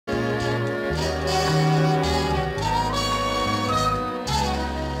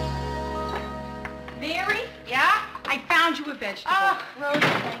vegetable. Oh, Rhoda,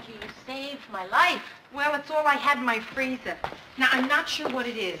 thank you. You saved my life. Well, it's all I had in my freezer. Now, I'm not sure what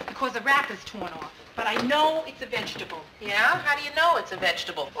it is because the wrap is torn off. But I know it's a vegetable. Yeah? How do you know it's a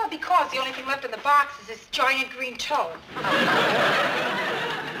vegetable? Well, because the only thing left in the box is this giant green toe.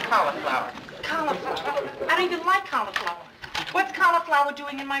 Cauliflower. Cauliflower. I don't even like cauliflower. What's cauliflower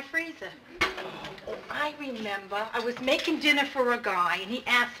doing in my freezer? Oh, I remember. I was making dinner for a guy, and he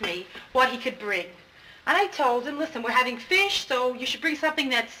asked me what he could bring. And I told him, listen, we're having fish, so you should bring something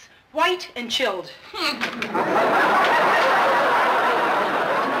that's white and chilled.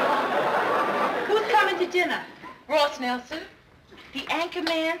 Who's coming to dinner? Ross Nelson. The anchor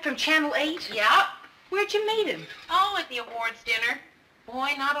man from Channel 8? Yeah. Where'd you meet him? Oh, at the awards dinner.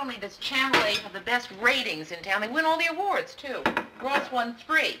 Boy, not only does Channel 8 have the best ratings in town, they win all the awards, too. Ross won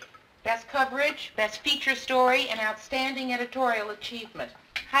 3. Best coverage, best feature story, and outstanding editorial achievement.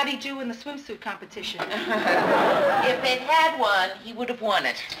 How'd he do in the swimsuit competition? If they'd had one, he would have won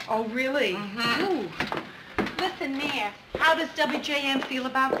it. Oh, really? Mm-hmm. Ooh. Listen, Mayor, how does WJM feel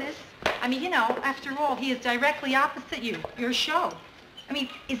about this? I mean, you know, after all, he is directly opposite you, your show. I mean,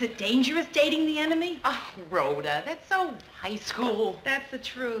 is it dangerous dating the enemy? Oh, Rhoda, that's so high school. That's the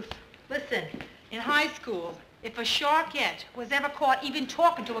truth. Listen, in high school, if a sharkette was ever caught even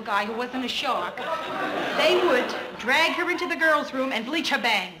talking to a guy who wasn't a shark, they would drag her into the girls' room and bleach her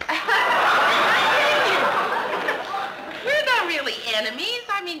bangs. We're not really enemies.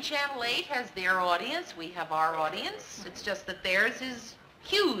 I mean, Channel 8 has their audience. We have our audience. It's just that theirs is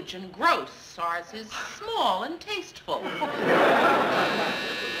huge and gross. Ours is small and tasteful.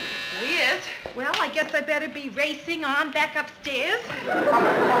 Weird. Well, I guess I better be racing on back upstairs.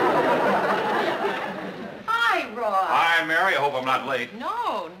 Hi, Ross. Hi, Mary. I hope I'm not late.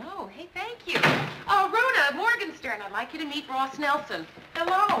 No. Hey, thank you. Oh, Rhoda Morgenstern, I'd like you to meet Ross Nelson.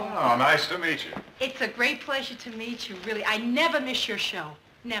 Hello. Oh, nice to meet you. It's a great pleasure to meet you, really. I never miss your show.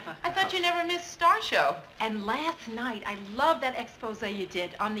 Never. I thought you never missed Star Show. And last night, I loved that expose you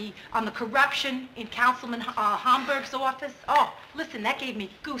did on the corruption in Councilman Homburg's office. Oh, listen, that gave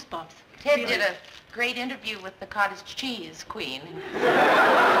me goosebumps. Ted Really. did a great interview with the cottage cheese queen. It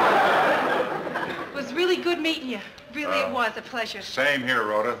was really good meeting you. Really, it was a pleasure. Same here,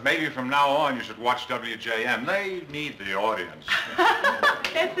 Rhoda. Maybe from now on you should watch WJM. They need the audience.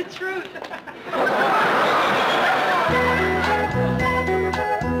 That's the truth.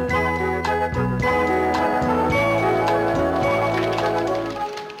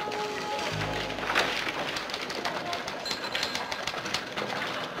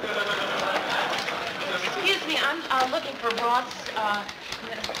 Excuse me, I'm looking for Ross.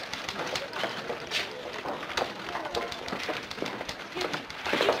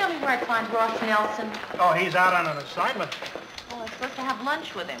 Can you tell me where I'd find Ross Nelson? Oh, he's out on an assignment. Oh, I'm supposed to have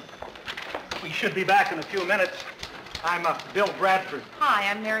lunch with him. We should be back in a few minutes. I'm Bill Bradford. Hi,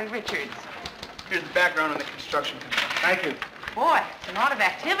 I'm Mary Richards. Here's the background on the construction company. Thank you. Boy, it's a lot of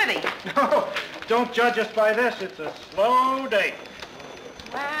activity. No, don't judge us by this. It's a slow day.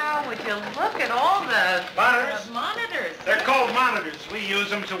 Wow, would you look at all the Monitors? monitors. They're called monitors. We use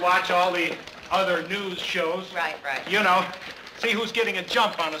them to watch all the other news shows. Right. You know, see who's getting a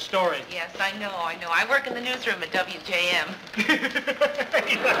jump on a story. Yes, I know. I work in the newsroom at WJM.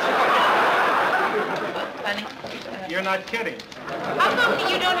 Funny. You're not kidding. How come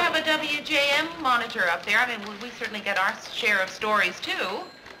you don't have a WJM monitor up there? I mean, we certainly get our share of stories, too.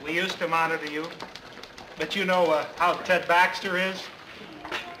 We used to monitor you. But you know how Ted Baxter is?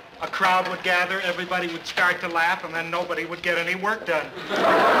 A crowd would gather, everybody would start to laugh, and then nobody would get any work done.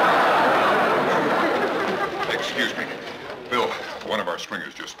 Excuse me. Bill, one of our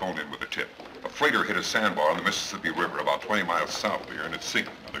stringers just phoned in with a tip. A freighter hit a sandbar on the Mississippi River about 20 miles south here, and it's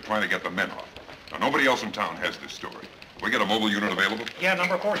sinking. Now, they're trying to get the men off. Now, nobody else in town has this story. We get a mobile unit available? Yeah,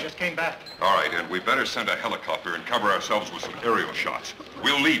 number 4 just came back. All right, and we better send a helicopter and cover ourselves with some aerial shots.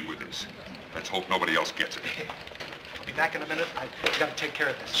 We'll lead with this. Let's hope nobody else gets it. I'll be back in a minute. I've got to take care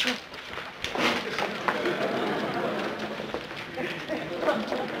of this. Sure.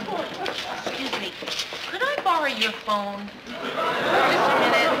 Excuse me, could I borrow your phone? Just a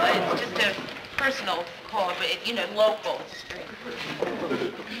minute. It's just a personal call, but, you know, local.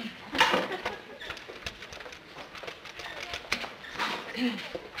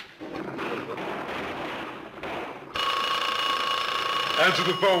 Answer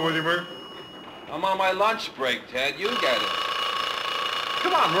the phone, will you, Murr? I'm on my lunch break, Ted. You get it.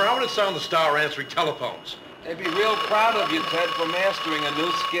 Come on, Murr. I want to sound the star answering telephones. They'd be real proud of you, Ted, for mastering a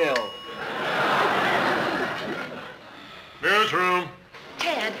new skill. Newsroom.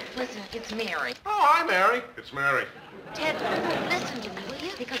 Ted, listen, it's Mary. Oh, hi, Mary. It's Mary. Ted, listen to me, will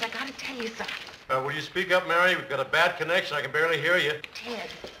you? Because I gotta tell you something. Will you speak up, Mary? We've got a bad connection. I can barely hear you. Ted,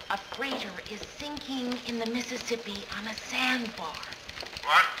 a freighter is sinking in the Mississippi on a sandbar.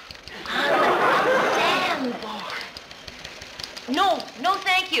 What? On a sandbar. No,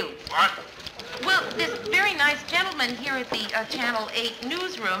 thank you. What? Well, this very nice gentleman here at the Channel 8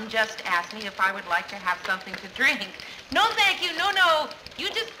 newsroom just asked me if I would like to have something to drink. No, thank you. No. You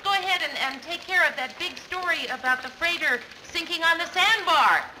just go ahead and take care of that big story about the freighter sinking on the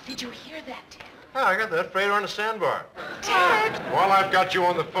sandbar. Did you hear that, Ted? Oh, I got that freighter on the sandbar. Ted! While I've got you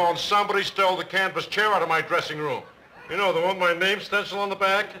on the phone, somebody stole the canvas chair out of my dressing room. You know, the one with my name stencil on the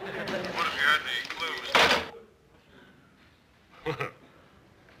back? What if you had any clues?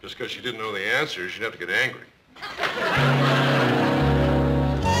 Just because she didn't know the answers, she'd have to get angry.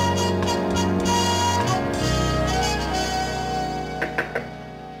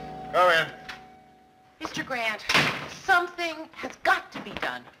 Go in. Mr. Grant, something has got to be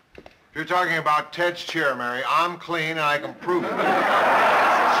done. You're talking about Ted's chair, Mary. I'm clean and I can prove it. Chair?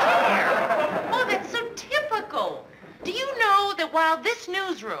 Oh, that's so typical. Do you know that while this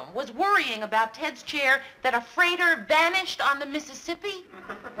newsroom was worrying about Ted's chair, that a freighter vanished on the Mississippi?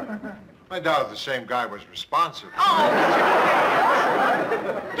 I doubt if the same guy was responsible. Oh, Mr.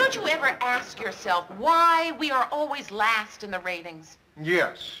 Grant. Don't you ever ask yourself why we are always last in the ratings?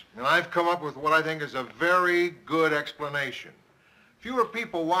 Yes, and I've come up with what I think is a very good explanation. Fewer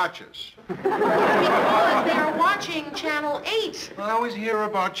people watch us. Because they're watching Channel 8. I always hear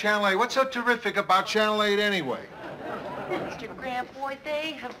about Channel 8. What's so terrific about Channel 8 anyway? Mr. Grant, boy,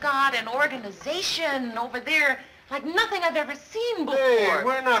 they have got an organization over there like nothing I've ever seen before. Hey,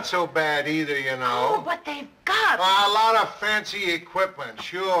 we're not so bad either, you know. Oh, but they've got... A lot of fancy equipment,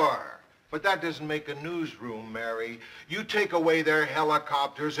 sure. But that doesn't make a newsroom, Mary. You take away their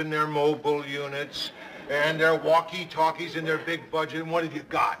helicopters and their mobile units and their walkie-talkies and their big budget, and what have you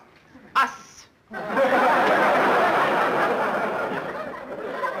got? Us.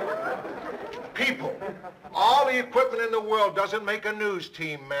 People. All the equipment in the world doesn't make a news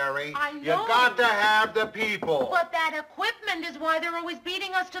team, Mary. I know. You got to have the people. But that equipment is why they're always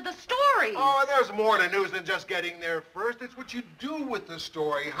beating us to the stories. Oh, there's more to news than just getting there first. It's what you do with the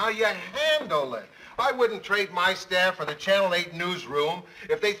story, how you handle it. I wouldn't trade my staff for the Channel 8 newsroom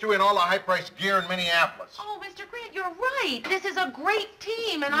if they threw in all the high-priced gear in Minneapolis. Oh, Mr. Grant, you're right. This is a great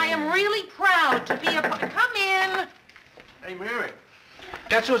team, and I am really proud to be a part. Come in. Hey, Mary.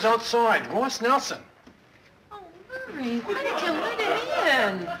 Guess who's outside? Ross Nelson. Oh, Murray, why did you let him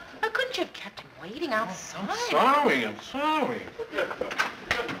in? Couldn't you have kept him waiting outside? I'm sorry.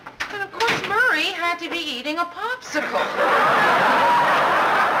 And of course, Murray had to be eating a popsicle.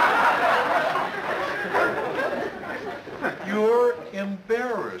 You're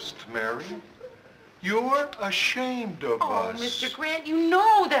embarrassed, Mary. You're ashamed of us. Oh, Mr. Grant, you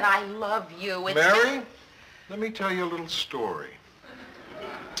know that I love you. It's Mary, let me tell you a little story.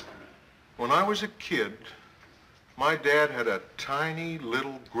 When I was a kid, my dad had a tiny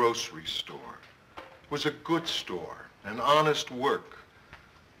little grocery store. It was a good store, an honest work,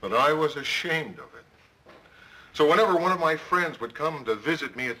 but I was ashamed of it. So whenever one of my friends would come to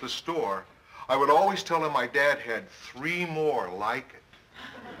visit me at the store, I would always tell him my dad had 3 more like it.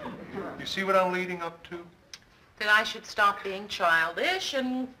 You see what I'm leading up to? that I should stop being childish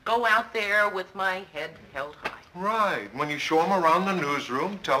and go out there with my head held high. Right. When you show them around the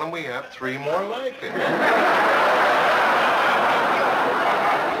newsroom, tell them we have 3 more like it.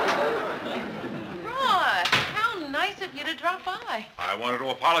 Ross, how nice of you to drop by. I wanted to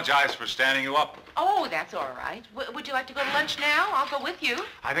apologize for standing you up. Oh, that's all right. Would you like to go to lunch now? I'll go with you.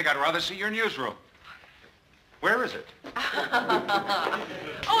 I think I'd rather see your newsroom. Where is it?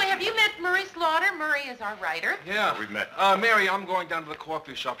 Oh, have you met Murray Slaughter? Murray is our writer. Yeah. We've met. Mary, I'm going down to the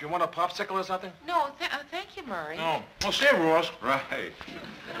coffee shop. You want a popsicle or something? No, thank you, Murray. No. Well, stay, Ross. Right.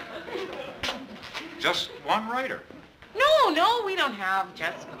 Just one writer. No, we don't have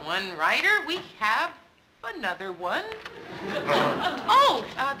just one writer. We have another one.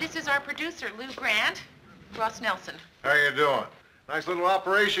 This is our producer, Lou Grant, Ross Nelson. How you doing? Nice little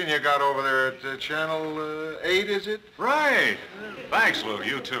operation you got over there at Channel 8, is it? Right. Thanks, Lou.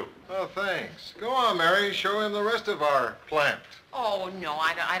 You too. Oh, thanks. Go on, Mary. Show him the rest of our plant. Oh, no,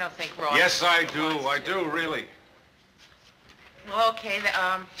 I don't think Ross... Yes, I do. I do, really. Okay,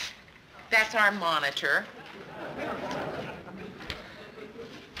 that's our monitor.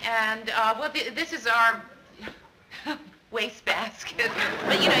 And, this is our wastebasket.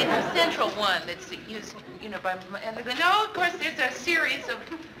 But, it's the central one that's used, by... And, no, of course, there's a series of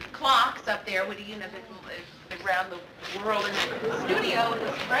clocks up there with, around the world in the studio. It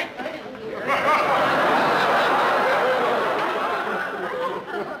was right in here.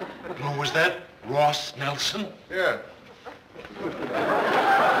 Oh, was that Ross Nelson? Yeah. Ted,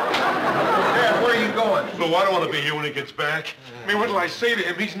 where are you going? Lou, I don't want to be here when he gets back. I mean, what will I say to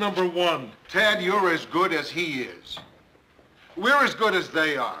him? He's number one. Ted, you're as good as he is. We're as good as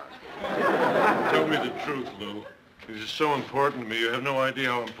they are. Tell me the truth, Lou. This is so important to me. You have no idea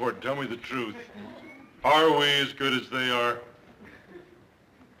how important. Tell me the truth. Are we as good as they are?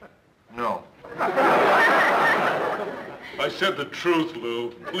 No. I said the truth,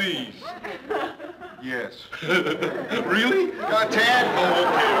 Lou. Please. Yes. Really? Ted? Oh,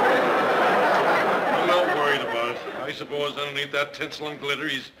 okay. I'm not worried about it. I suppose underneath that tinsel and glitter,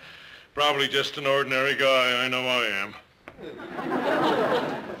 he's probably just an ordinary guy. I know I am.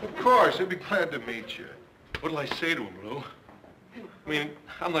 Of course, he'd be glad to meet you. What'll I say to him, Lou? I mean,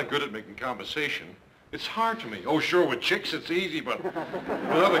 I'm not good at making conversation. It's hard to me. Oh, sure, with chicks it's easy, but with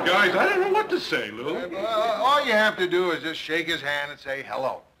other guys, I don't know what to say, Lou. All you have to do is just shake his hand and say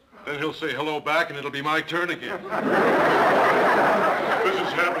hello. Then he'll say hello back, and it'll be my turn again. This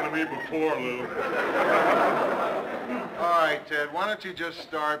has happened to me before, Lou. All right, Ted, why don't you just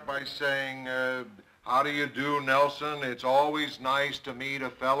start by saying, how do you do, Nelson? It's always nice to meet a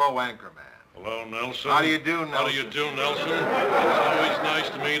fellow anchorman. Hello, Nelson. How do you do, Nelson? How do you do, Nelson? It's always nice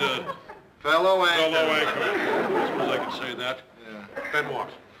to meet a fellow anchorman. fellow anchorman. I suppose I can say that. Yeah. Then what?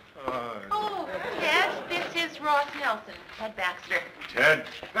 Oh, Ted, this is Ross Nelson, Ted Baxter. Ted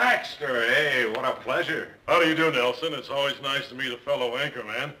Baxter, hey, what a pleasure. How do you do, Nelson? It's always nice to meet a fellow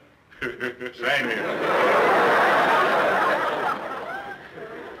anchorman. Same here.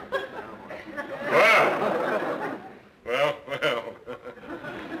 Well. Well.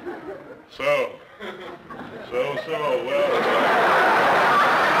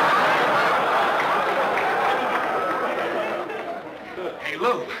 Hey,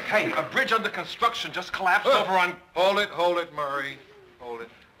 Lou. Hey, a bridge under construction just collapsed over on... Hold it, Murray. Hold it.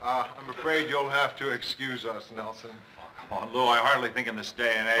 I'm afraid you'll have to excuse us, Nelson. Come on, Lou, I hardly think in this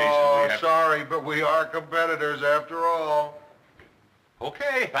day and age Oh, that we have... sorry, but we are competitors after all.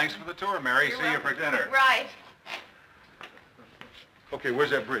 Okay, thanks for the tour, Mary. See you for dinner. Right. Okay, where's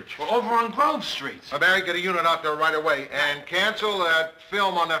that bridge? Well, over on Grove Street. Mary, get a unit out there right away and cancel that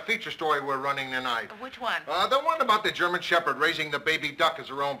film on that feature story we're running tonight. Which one? The one about the German Shepherd raising the baby duck as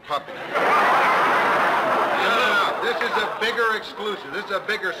her own puppy. No. This is a bigger exclusive. This is a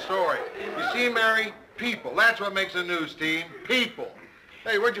bigger story. You see, Mary? People. That's what makes a news team. People.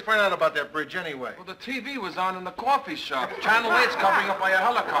 Hey, where'd you find out about that bridge anyway? Well, the TV was on in the coffee shop. Channel 8's covering up by a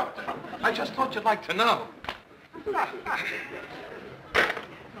helicopter. I just thought you'd like to know.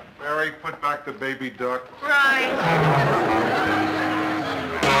 Mary, put back the baby duck. Right.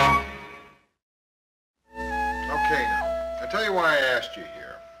 Okay, now, I'll tell you why I asked you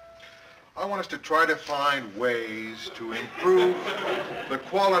here. I want us to try to find ways to improve the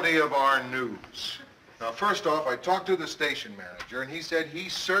quality of our news. Now, first off, I talked to the station manager, and he said he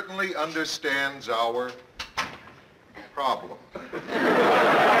certainly understands our problem.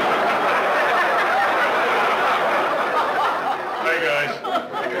 Hey, guys.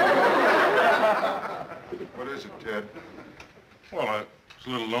 What is it, Ted? Well, I was a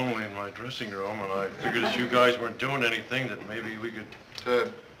little lonely in my dressing room, and I figured if you guys weren't doing anything, that maybe we could...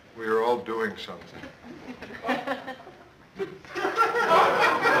 Ted, we are all doing something.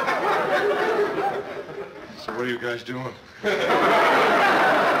 So what are you guys doing? Just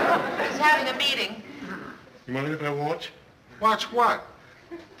having a meeting. You mind if I watch? Watch what?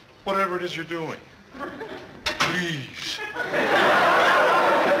 Whatever it is you're doing. Please.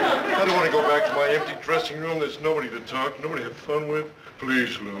 I don't want to go back to my empty dressing room. There's nobody to talk, nobody to have fun with.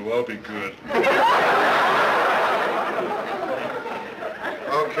 Please, Lou, I'll be good.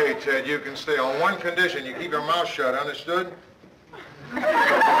 Okay, Ted, you can stay on one condition. You keep your mouth shut, understood? All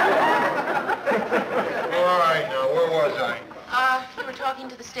right, now, where was I? You were talking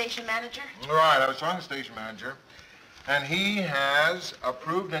to the station manager? All right, I was talking to the station manager, and he has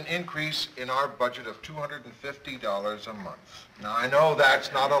approved an increase in our budget of $250 a month. Now, I know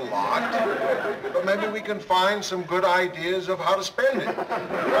that's not a lot, but maybe we can find some good ideas of how to spend it.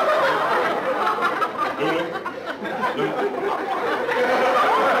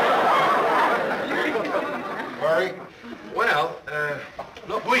 Murray? Well,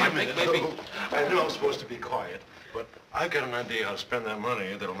 look, wait a minute. Maybe... I know I'm supposed to be quiet, but I've got an idea how to spend that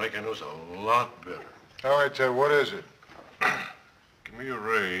money that'll make our news a lot better. All right, Ted, what is it? Give me a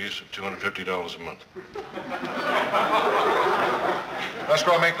raise of $250 a month. That's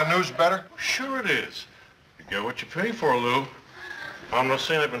gonna make the news better? Sure it is. You get what you pay for, Lou. I'm not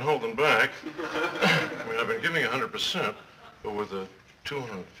saying I've been holding back. I mean, I've been giving 100%, but with the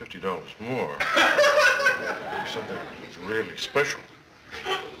 $250 more, something really special.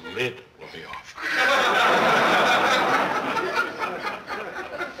 The lid will be off.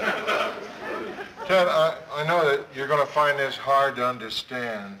 Ted, I know that you're going to find this hard to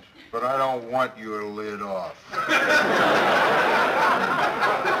understand, but I don't want your lid off.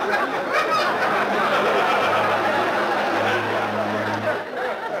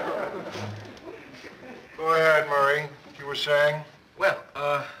 Go ahead, Murray. You were saying? Well,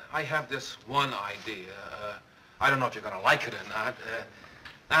 I have this one idea. I don't know if you're gonna like it or not.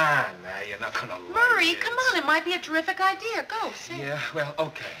 Nah, you're not gonna like it. Murray, come on, it might be a terrific idea. Go, say. Yeah, well,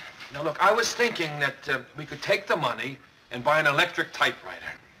 okay. Now, look, I was thinking that we could take the money and buy an electric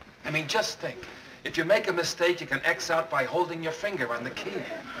typewriter. I mean, just think. If you make a mistake, you can X out by holding your finger on the key.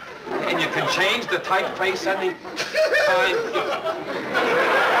 And you can change the typeface any time.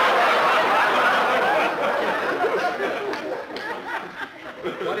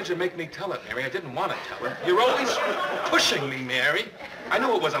 Why did you make me tell it, Mary? I didn't want to tell her. You're always pushing me, Mary. I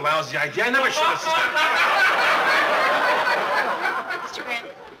knew it was a lousy idea. I never should have said it. Mr. Grant,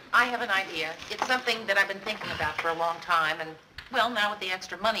 I have an idea. It's something that I've been thinking about for a long time, and, well, now with the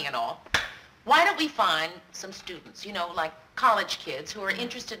extra money and all. Why don't we find some students, you know, like college kids who are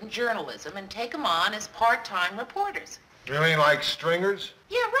interested in journalism and take them on as part-time reporters? You mean like stringers?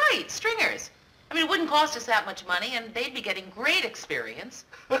 Yeah, right, stringers. I mean, it wouldn't cost us that much money, and they'd be getting great experience.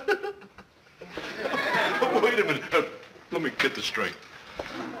 Wait a minute. Let me get this straight.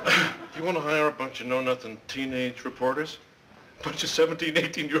 You want to hire a bunch of know-nothing teenage reporters? A bunch of 17,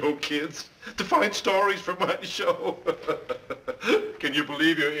 18-year-old kids to find stories for my show? Can you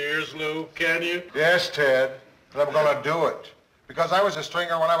believe your ears, Lou? Can you? Yes, Ted. And I'm going to do it. Because I was a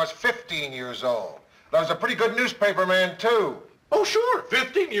stringer when I was 15 years old. And I was a pretty good newspaper man, too. Oh, sure.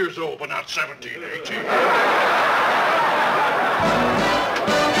 15 years old, but not 17, 18.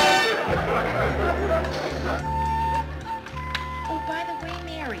 Oh, by the way,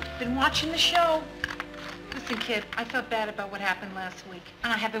 Mary, been watching the show? Listen, kid, I felt bad about what happened last week,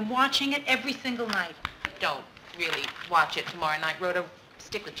 and I have been watching it every single night. Don't really watch it tomorrow night, Rhoda.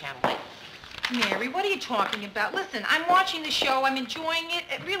 Stick with Channel 8. Mary, what are you talking about? Listen, I'm watching the show. I'm enjoying it.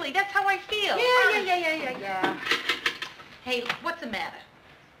 Really, that's how I feel. Yeah. Hey, what's the matter?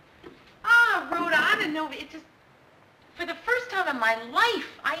 Ah, Rhoda, I don't know. It just... For the first time in my life,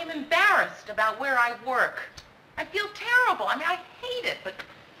 I am embarrassed about where I work. I feel terrible. I mean, I hate it, but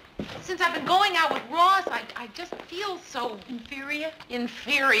since I've been going out with Ross, I just feel so... Inferior?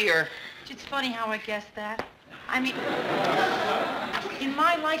 Inferior. It's funny how I guessed that. I mean, in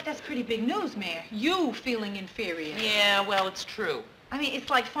my life, that's pretty big news, Mayor. You feeling inferior. Yeah, well, it's true. I mean, it's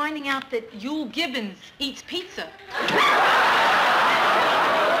like finding out that Yul Gibbons eats pizza.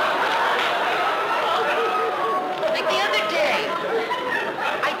 Like the other day,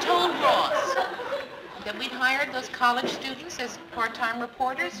 I told Ross that we'd hired those college students as part-time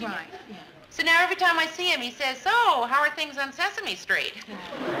reporters. Right, yeah. So now every time I see him, he says, "So, how are things on Sesame Street?"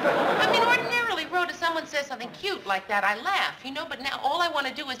 I mean, ordinarily, Rhoda, someone says something cute like that, I laugh, you know, but now all I want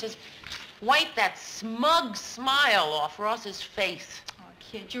to do is just wipe that smug smile off Ross's face. Oh,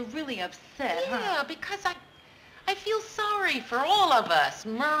 kid, you're really upset, Yeah, huh? because I feel sorry for all of us.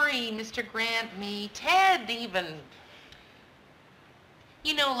 Murray, Mr. Grant, me, Ted even.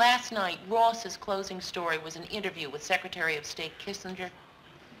 You know, last night, Ross's closing story was an interview with Secretary of State Kissinger.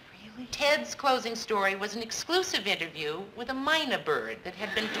 Really? Ted's closing story was an exclusive interview with a mynah bird that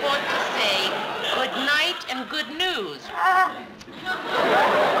had been taught to say good night and good news.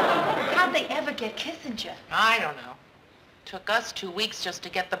 How'd they ever get Kissinger? I don't know. Took us 2 weeks just to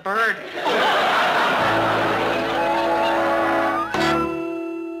get the bird.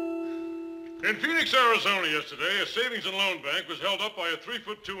 In Phoenix, Arizona yesterday, a savings and loan bank was held up by a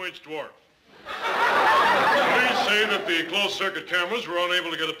 3-foot 2-inch dwarf. Police say that the closed-circuit cameras were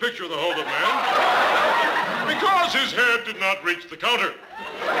unable to get a picture of the holdup man because his head did not reach the counter.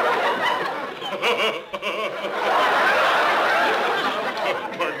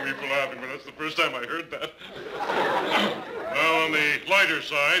 Pardon me for laughing, but that's the first time I heard that. Now, on the lighter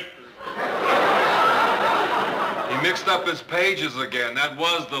side... He mixed up his pages again. That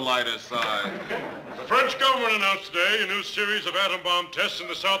was the lighter side. The French government announced today a new series of atom bomb tests in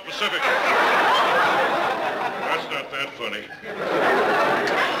the South Pacific. That's not that funny.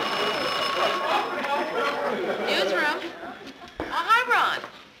 Newsroom. Oh, hi, Ron.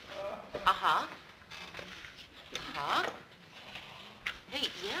 Uh-huh. Uh-huh. Hey,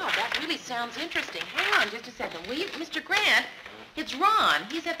 yeah, that really sounds interesting. Hang on just a second, will you? Mr. Grant, it's Ron.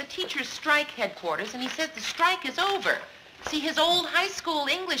 He's at the teachers' strike headquarters, and he says the strike is over. See, his old high school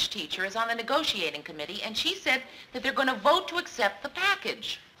English teacher is on the negotiating committee, and she said that they're going to vote to accept the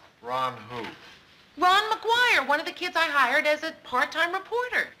package. Ron who? Ron McGuire, one of the kids I hired as a part-time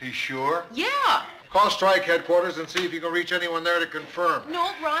reporter. He sure? Yeah. Call strike headquarters and see if you can reach anyone there to confirm.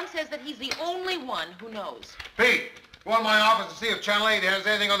 No, Ron says that he's the only one who knows. Pete, go in my office and see if Channel 8 has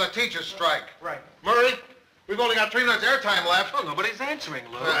anything on the teachers' strike. Right. Murray, we've only got 3 minutes airtime left. Oh, nobody's answering,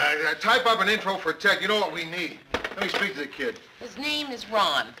 Lou. Type up an intro for Ted. You know what we need. Let me speak to the kid. His name is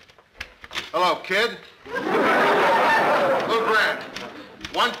Ron. Hello, kid. Lou Grant,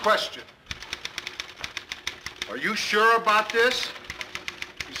 one question. Are you sure about this?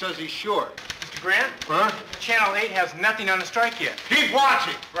 He says he's sure. Mr. Grant? Huh? Channel 8 has nothing on the strike yet. Keep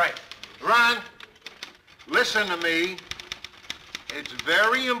watching. Right. Ron, listen to me. It's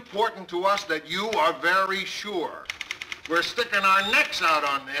very important to us that you are very sure. We're sticking our necks out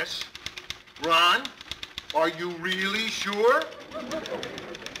on this. Ron, are you really sure?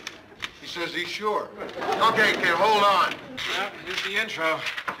 He says he's sure. Okay, kid, hold on. Well, here's the intro.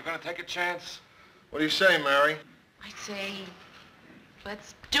 You're going to take a chance? What do you say, Mary? I'd say,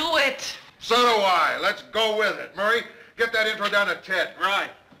 let's do it. So do I. Let's go with it. Murray, get that intro down to Ted. Right.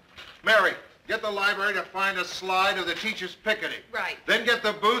 Mary, get the library to find a slide of the teachers picketing. Right. Then get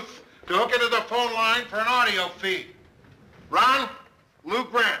the booth to hook into the phone line for an audio feed. Ron, Lou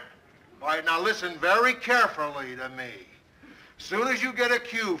Grant. All right, now listen very carefully to me. As soon as you get a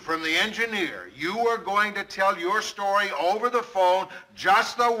cue from the engineer, you are going to tell your story over the phone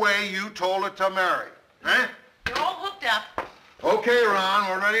just the way you told it to Mary. Huh? You're all hooked up. Okay, Ron,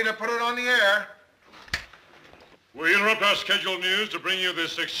 we're ready to put it on the air. We interrupt our scheduled news to bring you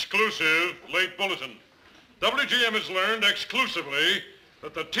this exclusive late bulletin. WJM has learned exclusively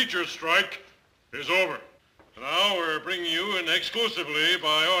that the teacher's strike is over. Now we're bringing you in exclusively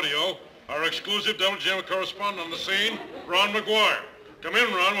by audio our exclusive WJM correspondent on the scene, Ron McGuire. Come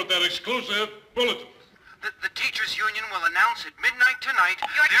in, Ron, with that exclusive bulletin. The teachers' union will announce at midnight tonight...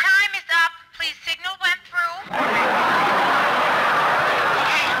 Your time is up. Please signal when through.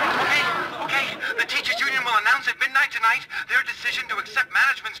 Okay. The teachers' union will announce at midnight tonight their decision to accept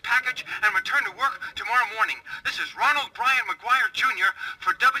management's package and return to work tomorrow morning. This is Ronald Bryan McGuire, Jr.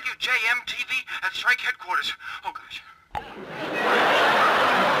 for WJM TV at strike headquarters. Oh, gosh.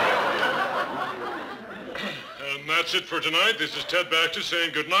 And that's it for tonight. This is Ted Baxter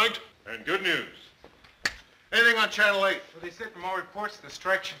saying good night and good news. Anything on Channel 8? Well, they said from all reports the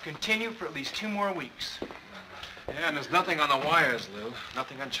strike should continue for at least 2 more weeks. Yeah, and there's nothing on the wires, Lou.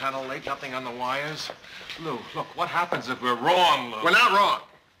 Nothing on Channel 8, nothing on the wires. Lou, look, what happens if we're wrong, Lou? We're not wrong.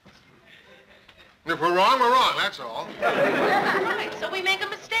 If we're wrong, that's all. Right, so we make a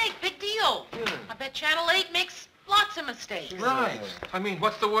mistake. Big deal. I bet Channel 8 makes lots of mistakes. Right. I mean,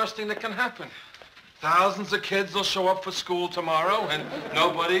 what's the worst thing that can happen? Thousands of kids will show up for school tomorrow, and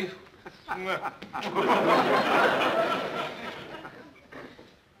nobody... Hey,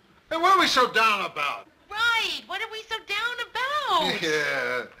 what are we so down about? Right. What are we so down about?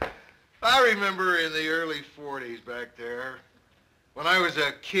 Yeah. I remember in the early 40s back there, when I was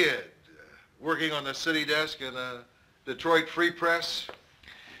a kid, working on the city desk in the Detroit Free Press.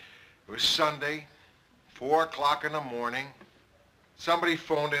 It was Sunday, 4 o'clock in the morning. Somebody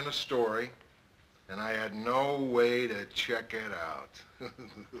phoned in a story, and I had no way to check it out.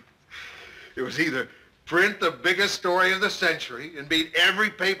 It was either print the biggest story of the century and beat every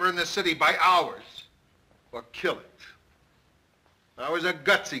paper in the city by hours, or kill it. I was a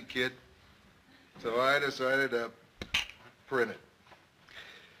gutsy kid, so I decided to print it.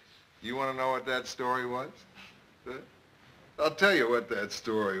 You want to know what that story was? I'll tell you what that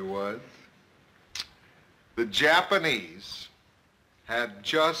story was. The Japanese had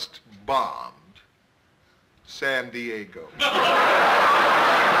just bombed San Diego.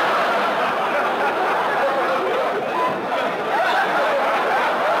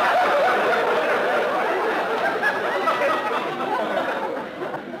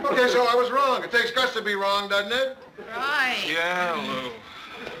 Okay, so I was wrong. It takes guts to be wrong, doesn't it? Right. Yeah, Lou.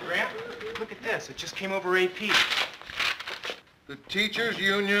 Grant, look at this. It just came over AP. The teachers'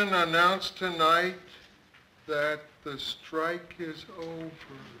 union announced tonight that the strike is over.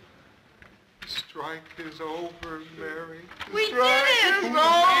 The strike is over, Mary. The We did strike it! is over!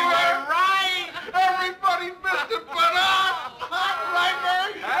 Right! Everybody missed it but us! Right,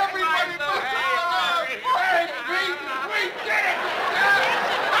 Mary? Everybody missed it but us! Hey, we did it!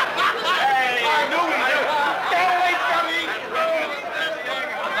 Hey, I knew we did.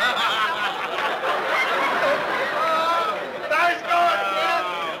 Nice going, kid!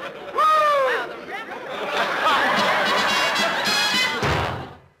 Woo!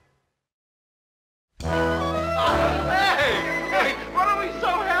 Hey!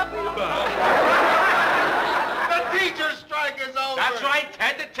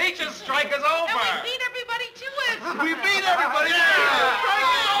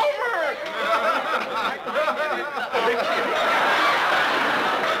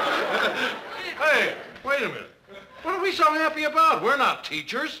 not. We're not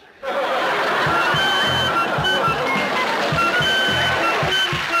teachers.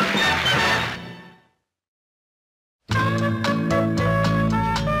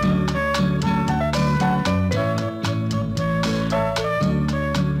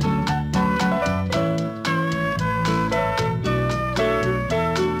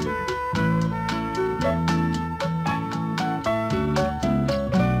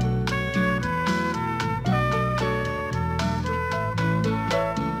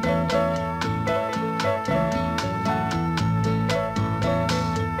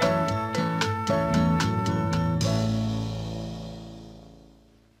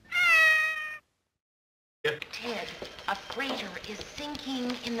 Ted, a freighter is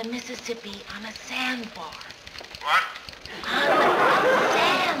sinking in the Mississippi on a sandbar. What? On a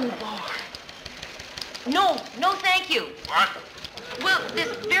sandbar. No, thank you. What? Well,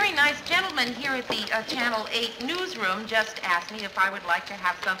 this very nice gentleman here at the Channel 8 newsroom just asked me if I would like to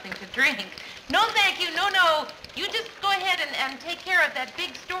have something to drink. No, thank you. No. You just go ahead and take care of that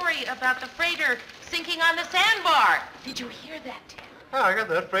big story about the freighter sinking on the sandbar. Did you hear that, Ted? Oh, I got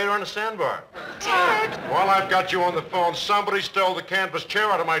that freighter on the sandbar. Ted! While I've got you on the phone, somebody stole the canvas chair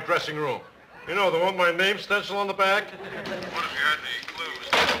out of my dressing room. You know, the one with my name stencil on the back? What if you had any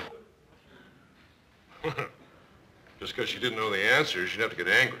clues? Just because she didn't know the answer, she'd have to get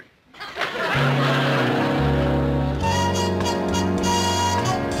angry.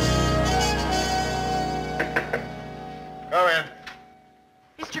 Come in.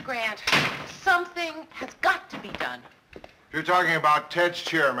 Mr. Grant, something has got to be done. You're talking about Ted's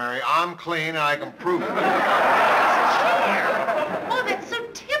chair, Mary. I'm clean and I can prove it. Chair? Oh, that's so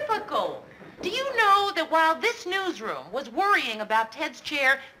typical. Do you know that while this newsroom was worrying about Ted's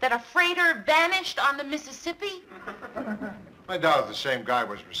chair, that a freighter vanished on the Mississippi? I doubt if the same guy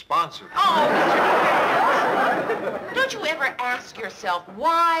was responsible. Oh, Mr. Grant. Don't you ever ask yourself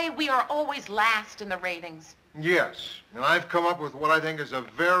why we are always last in the ratings? Yes, and I've come up with what I think is a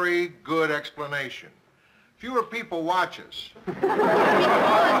very good explanation. Fewer people watch us.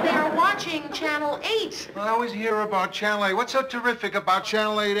 Because they're watching Channel 8. I always hear about Channel 8. What's so terrific about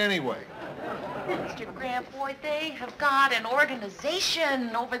Channel 8 anyway? Mr. Grant, boy, they have got an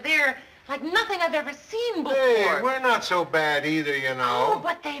organization over there like nothing I've ever seen before. Hey, we're not so bad either, you know. Oh,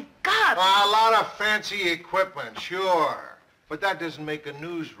 but they've got... A lot of fancy equipment, sure. But that doesn't make a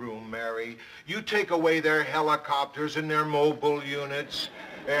newsroom, Mary. You take away their helicopters and their mobile units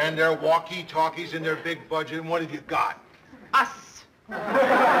and their walkie-talkies and their big budget, and what have you got? Us.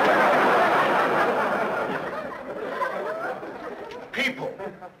 People.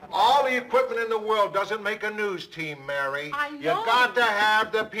 All the equipment in the world doesn't make a news team, Mary. I know. You got to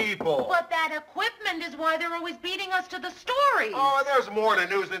have the people. But that equipment is why they're always beating us to the stories. Oh, there's more to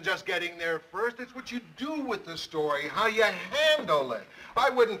news than just getting there first. It's what you do with the story, how you handle it. I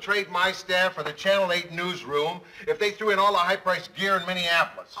wouldn't trade my staff for the Channel 8 newsroom if they threw in all the high-priced gear in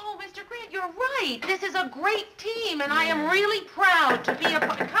Minneapolis. Oh, Mr. Grant, you're right. This is a great team, and I am really proud to be a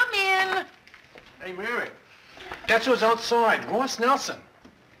part. Come in. Hey, Mary. That's who's outside, Ross Nelson.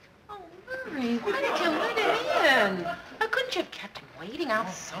 Oh, Murray, why did you let him in? Couldn't you have kept him waiting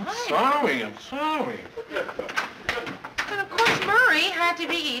outside? I'm sorry. And of course, Murray had to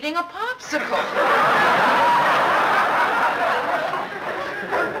be eating a popsicle.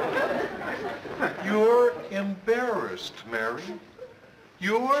 You're embarrassed, Mary.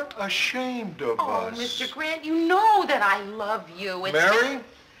 You're ashamed of us. Oh, Mr. Grant, you know that I love you. It's Mary, just...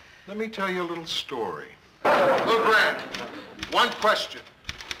 let me tell you a little story. Little Grant, one question.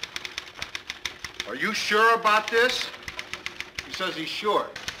 Are you sure about this? He says he's sure.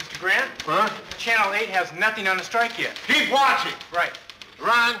 Mr. Grant? Huh? Channel 8 has nothing on the strike yet. Keep watching. Right.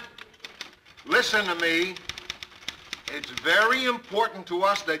 Ron, listen to me. It's very important to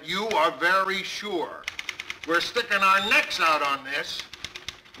us that you are very sure. We're sticking our necks out on this.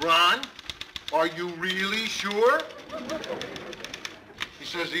 Ron, are you really sure? He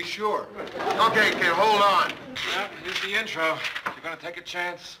says he's sure. Okay, kid, hold on. Well, here's the intro. You're gonna take a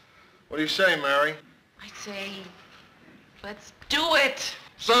chance? What do you say, Mary? I say, let's do it.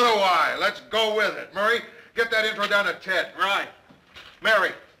 So do I. Let's go with it. Murray, get that intro down to Ted. Right.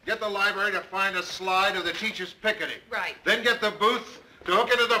 Mary, get the library to find a slide of the teachers picketing. Right. Then get the booth to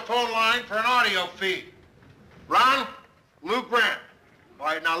hook into the phone line for an audio feed. Ron, Lou Grant. All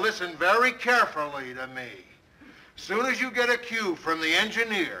right, now listen very carefully to me. As soon as you get a cue from the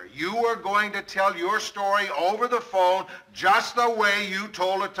engineer, you are going to tell your story over the phone just the way you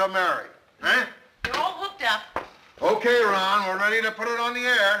told it to Mary. Huh? You're all hooked up. Okay, Ron, we're ready to put it on the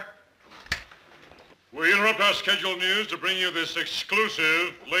air. We interrupt our scheduled news to bring you this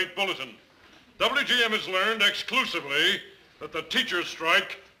exclusive late bulletin. WJM has learned exclusively that the teacher's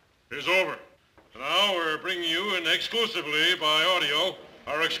strike is over. Now we're bringing you in exclusively by audio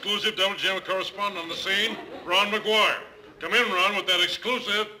our exclusive WJM correspondent on the scene, Ron McGuire. Come in, Ron, with that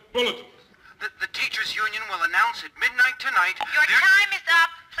exclusive bulletin. The teachers' union will announce at midnight tonight... Your time is up.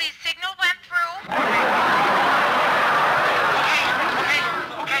 Please signal when through.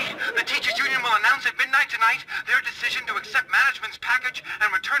 Okay. The teachers' union will announce at midnight tonight their decision to accept management's package and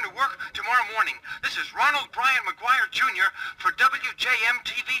return to work tomorrow morning. This is Ronald Bryan McGuire, Jr. for WJM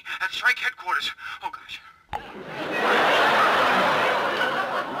TV at strike headquarters. Oh, gosh.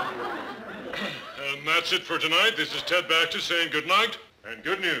 And that's it for tonight. This is Ted Baxter saying good night and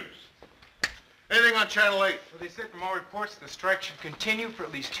good news. Anything on Channel 8? Well, they said from all reports the strike should continue for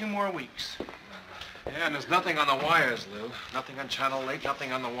at least 2 more weeks. Yeah, and there's nothing on the wires, Lou. Nothing on Channel 8,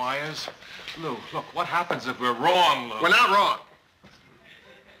 nothing on the wires. Lou, look, what happens if we're wrong, Lou? We're not wrong.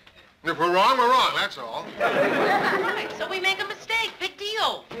 If we're wrong, that's all. Right, so we make a mistake. Big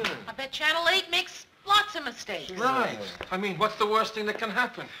deal. I bet Channel 8 makes lots of mistakes. Right. I mean, what's the worst thing that can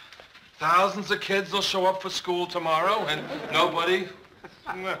happen? Thousands of kids will show up for school tomorrow, and nobody...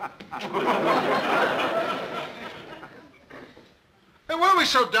 Hey, what are we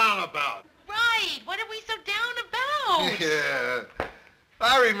so down about? Right. What are we so down about? Yeah.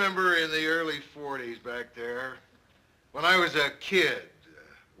 I remember in the early 40s back there, when I was a kid,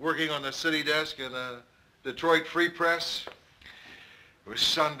 working on the city desk in the Detroit Free Press. It was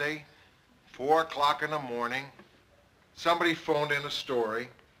Sunday, 4 o'clock in the morning. Somebody phoned in a story,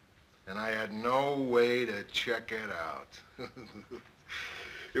 and I had no way to check it out.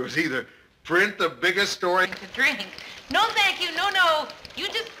 It was either print the biggest story... To drink. No, thank you. No. You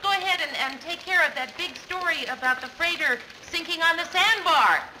just go ahead and take care of that big story about the freighter sinking on the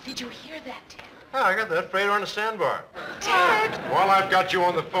sandbar. Did you hear that, Ted? Oh, I got that freighter on the sandbar. Ted! While I've got you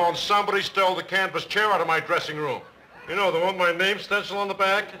on the phone, somebody stole the canvas chair out of my dressing room. You know, the one with my name stencil on the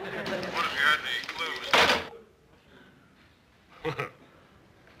back? What if you had any clues?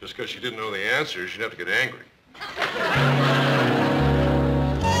 Just because she didn't know the answer, she'd have to get angry.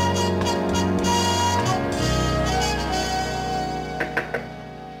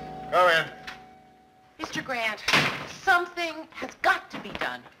 Come in. Mr. Grant, something has got to be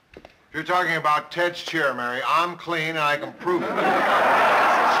done. You're talking about Ted's chair, Mary. I'm clean and I can prove it. Chair?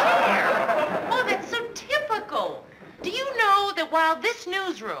 Oh, that's so typical. Do you know that while this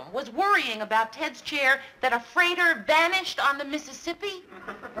newsroom was worrying about Ted's chair, that a freighter vanished on the Mississippi?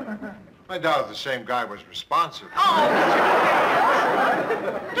 I doubt if the same guy was responsible. Oh, Mr.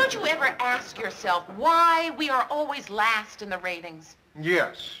 Grant. Don't you ever ask yourself why we are always last in the ratings?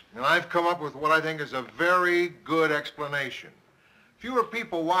 Yes, and I've come up with what I think is a very good explanation. Fewer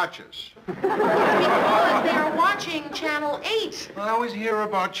people watch us. Because they are watching Channel 8. I always hear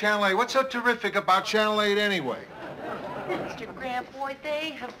about Channel 8. What's so terrific about Channel 8 anyway? Mr. Grant, boy,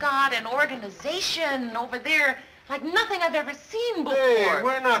 they have got an organization over there like nothing I've ever seen before. Hey,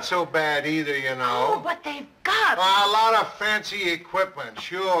 we're not so bad either, you know. Oh, but they've got... A lot of fancy equipment,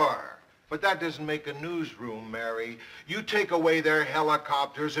 sure. But that doesn't make a newsroom, Mary. You take away their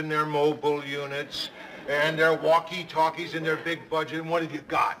helicopters and their mobile units and their walkie-talkies and their big budget, and what have you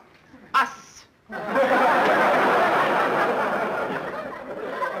got? Us.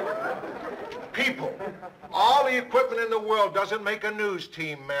 People. All the equipment in the world doesn't make a news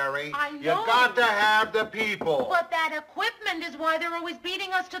team, Mary. I know. You got to have the people. But that equipment is why they're always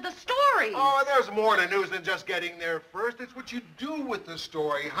beating us to the stories. Oh, there's more to news than just getting there first. It's what you do with the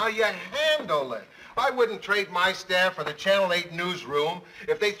story, how you handle it. I wouldn't trade my staff for the Channel 8 newsroom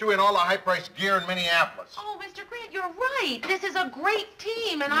if they threw in all the high-priced gear in Minneapolis. Oh, Mr. Grant, you're right. This is a great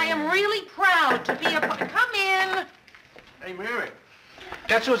team, and I am really proud to be a part. Come in. Hey, Mary.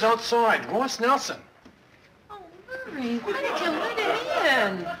 Guess who's outside? Ross Nelson. Oh, Murray, why did you let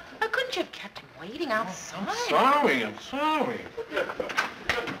him in? Why couldn't you have kept him waiting outside? I'm sorry.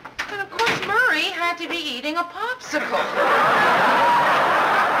 And of course, Murray had to be eating a popsicle.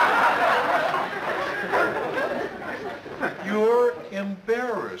 You're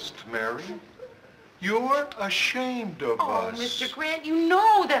embarrassed, Mary. You're ashamed of us. Oh, Mr. Grant, you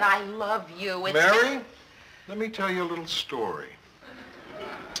know that I love you. It's Mary, just... let me tell you a little story.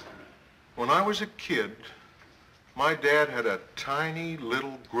 When I was a kid, my dad had a tiny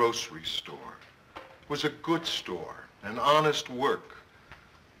little grocery store. It was a good store, an honest work,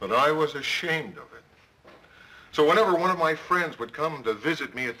 but I was ashamed of it. So whenever one of my friends would come to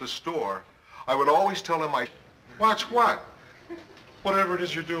visit me at the store, I would always tell him watch what? Whatever it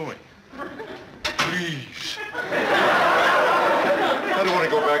is you're doing. Please. I don't want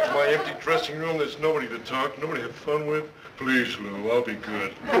to go back to my empty dressing room. There's nobody to talk, nobody to have fun with. Please, Lou, I'll be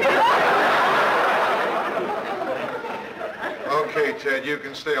good. Okay, Ted, you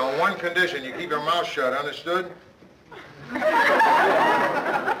can stay on one condition. You keep your mouth shut, understood? All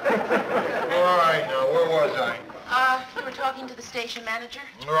right, now, where was I? You were talking to the station manager?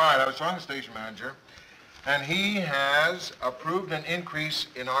 Right, I was talking to the station manager, and he has approved an increase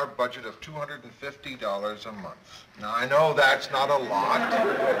in our budget of $250 a month. Now, I know that's not a lot,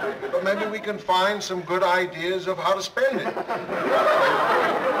 but maybe we can find some good ideas of how to spend it.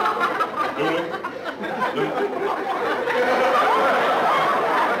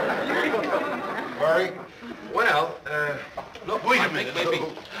 Murray? Well, Look, wait I a think minute. maybe-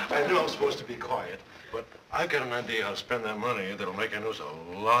 I know I'm supposed to be quiet, but I've got an idea how to spend that money that'll make our news a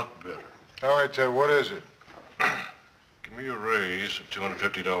lot better. All right, Ted, what is it? Give me a raise of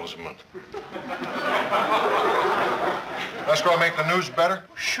 $250 a month. That's gonna make the news better?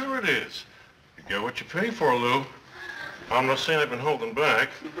 Sure it is. You get what you pay for, Lou. I'm not saying I've been holding back.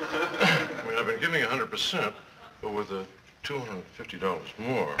 I mean, I've been giving 100%, but with the $250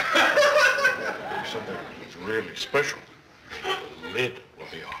 more, something really special. The lid will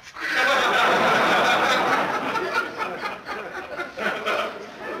be off.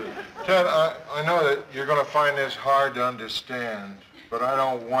 Ted, I know that you're gonna find this hard to understand, but I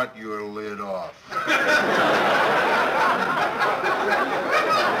don't want your lid off.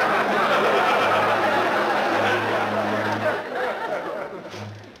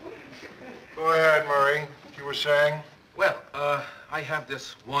 Go ahead, Murray. You were saying? Well, I have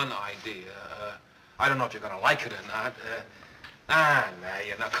this one idea. I don't know if you're gonna like it or not. No,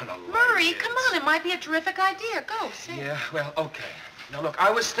 you're not gonna like it. Murray, come on, it might be a terrific idea. Go, say it. Yeah, well, okay. Now, look, I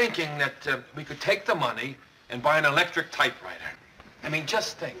was thinking that we could take the money and buy an electric typewriter. I mean,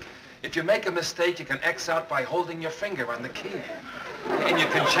 just think. If you make a mistake, you can X out by holding your finger on the key. And you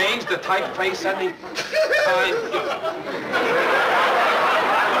can change the typeface any time.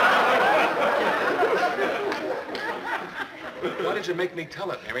 Why did you make me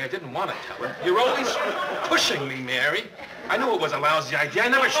tell it, Mary? I didn't want to tell her. You're always pushing me, Mary. I knew it was a lousy idea. I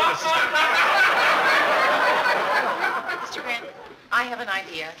never should have said it. Mr. Grant, I have an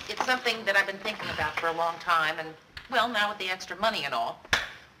idea. It's something that I've been thinking about for a long time, and, well, now with the extra money and all.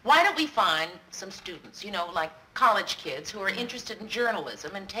 Why don't we find some students, you know, like college kids who are interested in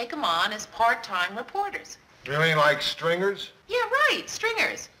journalism and take them on as part-time reporters? You mean like stringers? Yeah, right,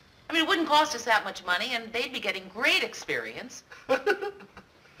 stringers. I mean, it wouldn't cost us that much money, and they'd be getting great experience. Wait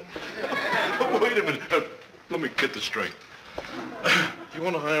a minute. Let me get this straight. You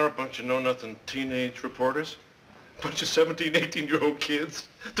want to hire a bunch of know-nothing teenage reporters? A bunch of 17, 18-year-old kids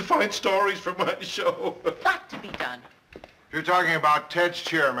to find stories for my show? Got to be done. You're talking about Ted's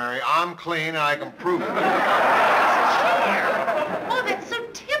chair, Mary. I'm clean and I can prove it. Oh, that's so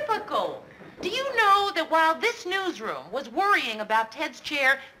typical. Do you know that while this newsroom was worrying about Ted's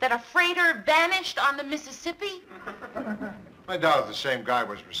chair, that a freighter vanished on the Mississippi? I doubt the same guy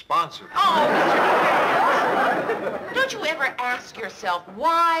was responsible. Oh, Mr. Don't you ever ask yourself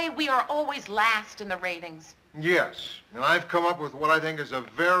why we are always last in the ratings? Yes, and I've come up with what I think is a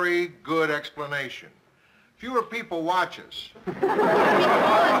very good explanation. Fewer people watch us.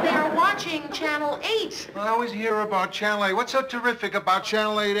 Because they are watching Channel 8. I always hear about Channel 8. What's so terrific about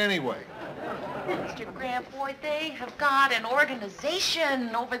Channel 8 anyway? Mr. Grant, boy, they have got an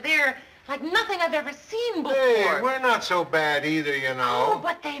organization over there like nothing I've ever seen before. Hey, we're not so bad either, you know. Oh,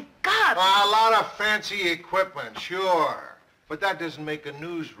 but they've got... A lot of fancy equipment, sure. But that doesn't make a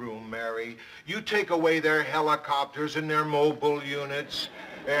newsroom, Mary. You take away their helicopters and their mobile units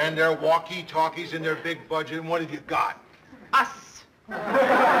and their walkie-talkies and their big budget, and what have you got? Us.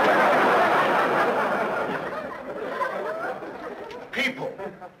 People.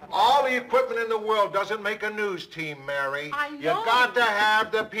 All the equipment in the world doesn't make a news team, Mary. I know. You got to have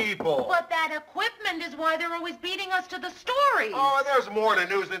the people. But that equipment is why they're always beating us to the stories. Oh, and there's more to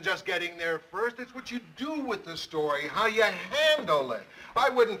news than just getting there first. It's what you do with the story, how you handle it. I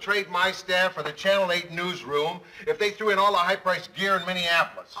wouldn't trade my staff for the Channel 8 newsroom if they threw in all the high-priced gear in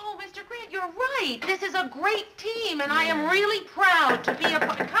Minneapolis. Oh, Mr. Grant, you're right. This is a great team, and I am really proud to be a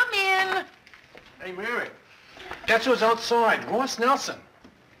part. Come in. Hey, Mary. Guess who's outside? Ross Nelson.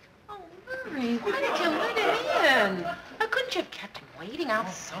 Oh, Murray, why did you let him in? Why couldn't you have kept him waiting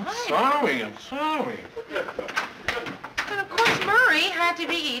outside? I'm sorry. But of course, Murray had to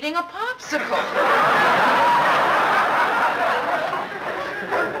be eating a popsicle.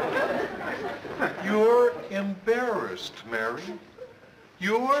 You're embarrassed, Mary.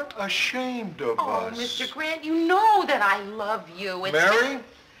 You're ashamed of Oh, us. Mr. Grant, you know that I love you. It's Mary,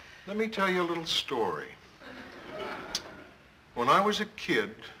 let me tell you a little story. When I was a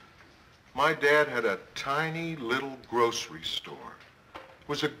kid, my dad had a tiny little grocery store. It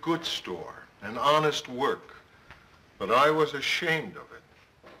was a good store, an honest work. but I was ashamed of it.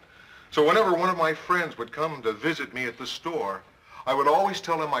 So whenever one of my friends would come to visit me at the store, I would always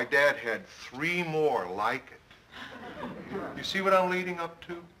tell him my dad had 3 more like it. You see what I'm leading up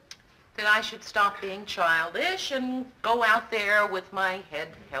to? That I should stop being childish and go out there with my head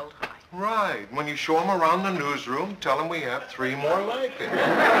held high. Right. When you show him around the newsroom, tell him we have 3 more like it.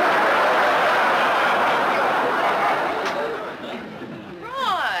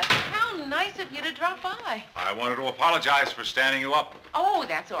 Rod, how nice of you to drop by. I wanted to apologize for standing you up. Oh,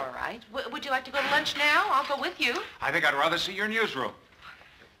 that's all right. Would you like to go to lunch now? I'll go with you. I think I'd rather see your newsroom.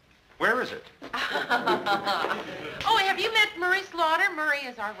 Where is it? Oh, have you met Murray Slaughter? Murray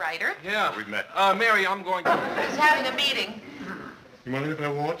is our writer. Yeah. We've met. Mary, I'm going to... He's having a meeting. You mind if I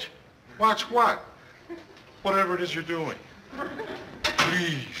watch? Watch what? Whatever it is you're doing.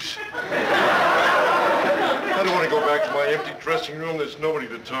 Please. I don't want to go back to my empty dressing room. There's nobody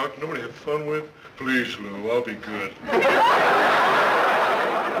to talk, nobody to have fun with. Please, Lou, I'll be good.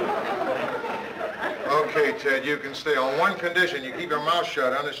 Okay, Ted, you can stay on one condition. You keep your mouth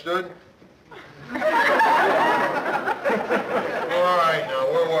shut, understood? All right, now,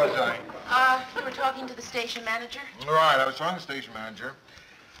 where was I? You were talking to the station manager? Right, I was talking to the station manager,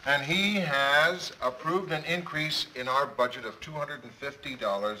 and he has approved an increase in our budget of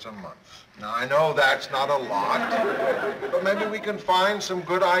 $250 a month. Now, I know that's not a lot, but maybe we can find some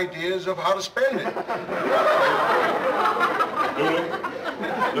good ideas of how to spend it.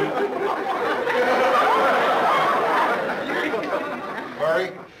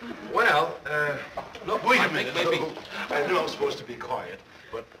 Murray? Well, Look, wait I a think minute, maybe- Lou. I know I'm supposed to be quiet,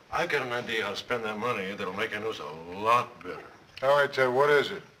 but I've got an idea how to spend that money that'll make our news a lot better. All right, Ted, what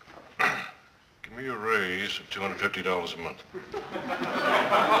is it? Give me a raise of $250 a month.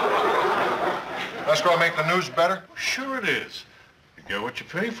 That's gonna make the news better? Sure it is. You get what you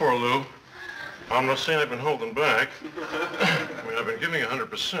pay for, Lou. I'm not saying I've been holding back. I mean, I've been giving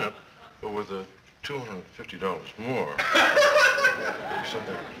 100%, but with the $250 more,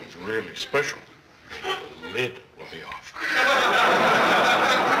 something really special. The lid will be off.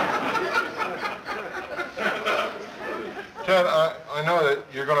 Ted, I know that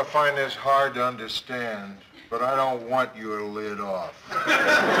you're gonna find this hard to understand, but I don't want your lid off.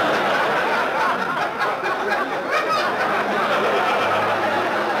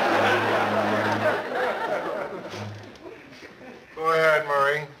 Go ahead,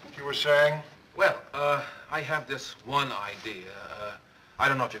 Murray. You were saying? Well, I have this one idea. I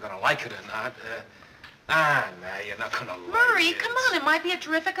don't know if you're going to like it or not. No, you're not going to like it. Murray, come on. It might be a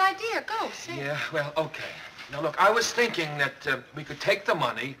terrific idea. Go, say it. Yeah, well, okay. Now, look, I was thinking that we could take the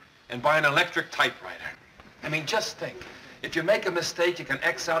money and buy an electric typewriter. I mean, just think. If you make a mistake, you can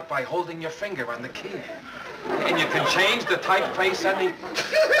X out by holding your finger on the key. And you can change the typeface any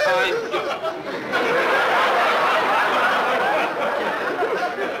time.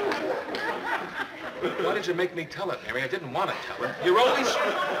 Why did you make me tell it, Mary? I didn't want to tell her. You're always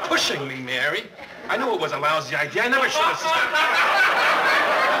pushing me, Mary. I knew it was a lousy idea. I never should have said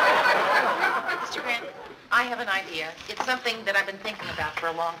it. Mr. Grant, I have an idea. It's something that I've been thinking about for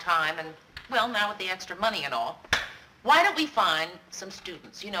a long time, and, well, now with the extra money and all. Why don't we find some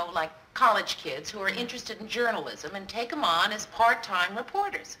students, you know, like college kids who are interested in journalism and take them on as part-time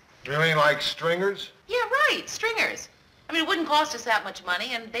reporters? You mean like stringers? Yeah, right, stringers. I mean, it wouldn't cost us that much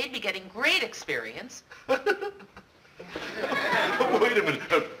money, and they'd be getting great experience. Wait a minute.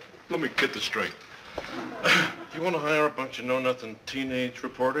 Let me get this straight. You want to hire a bunch of know-nothing teenage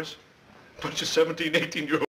reporters? A bunch of 17, 18-year-old